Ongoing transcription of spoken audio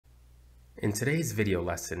In today's video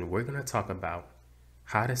lesson, we're going to talk about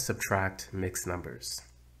how to subtract mixed numbers.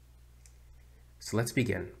 So let's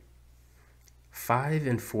begin. 5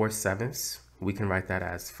 and 4/7, we can write that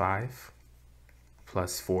as 5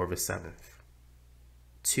 plus 4/7.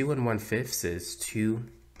 2 and 1/5 is 2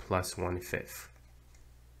 plus 1/5.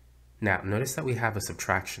 Now, notice that we have a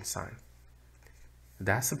subtraction sign.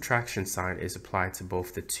 That subtraction sign is applied to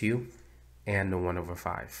both the 2 and the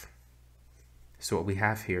 1/5. So what we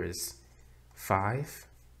have here is 5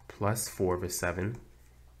 plus 4/7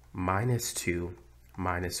 minus 2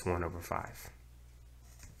 minus 1/5.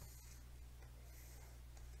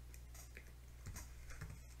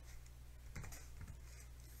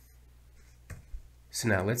 So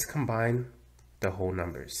now let's combine the whole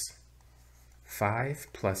numbers.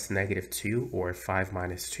 5 plus -2, or 5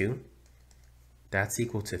 minus 2, that's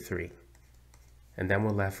equal to 3. And then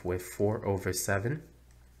we're left with 4/7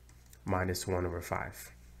 minus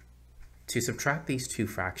 1/5. To subtract these two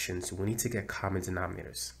fractions, we need to get common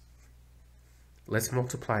denominators. Let's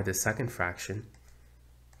multiply the second fraction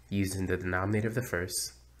using the denominator of the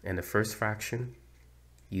first, and the first fraction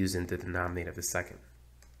using the denominator of the second.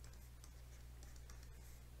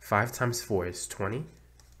 5 times 4 is 20.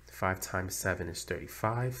 5 times 7 is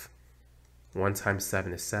 35. 1 times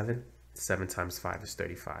 7 is 7. 7 times 5 is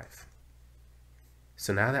 35.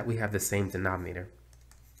 So now that we have the same denominator,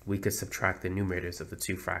 we could subtract the numerators of the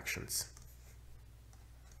two fractions.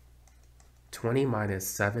 20 minus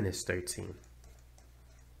 7 is 13.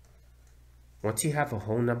 Once you have a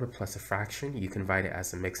whole number plus a fraction, you can write it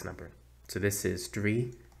as a mixed number. So this is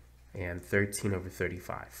 3 and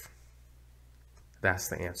 13/35. That's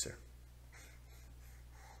the answer.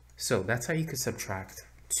 So that's how you can subtract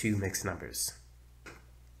two mixed numbers.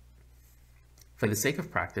 For the sake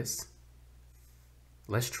of practice,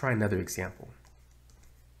 let's try another example.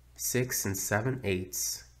 6 and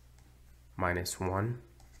 7/8 minus 1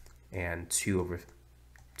 and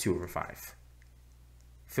 2/5.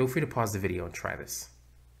 Feel free to pause the video and try this.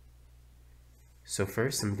 So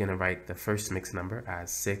first, I'm going to write the first mixed number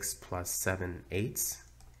as 6 plus 7/8.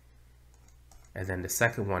 And then the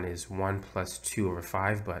second one is 1 plus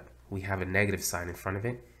 2/5, but we have a negative sign in front of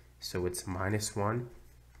it. So it's minus 1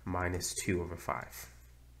 minus 2/5.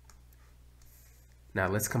 Now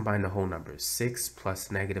let's combine the whole numbers. 6 plus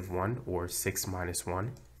 -1, or 6 minus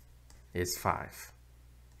 1, is 5.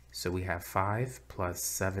 So we have 5 plus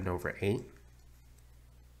 7/8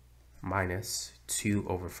 minus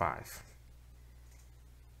 2/5.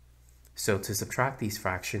 So to subtract these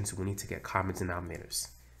fractions, we need to get common denominators.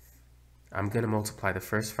 I'm going to multiply the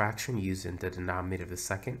first fraction using the denominator of the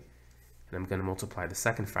second, and I'm going to multiply the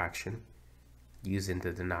second fraction using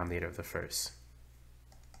the denominator of the first.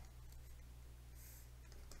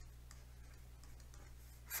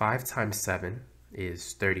 5 times 7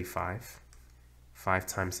 is 35. 5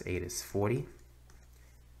 times 8 is 40.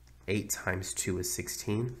 8 times 2 is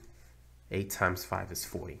 16. 8 times 5 is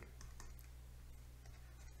 40.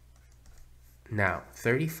 Now,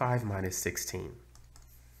 35 minus 16.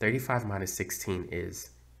 35 minus 16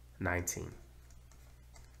 is 19.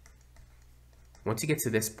 Once you get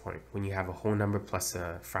to this point, when you have a whole number plus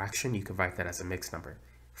a fraction, you can write that as a mixed number.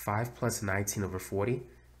 5 plus 19/40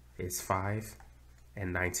 is 5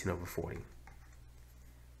 and 19/40.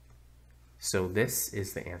 So this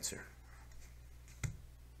is the answer.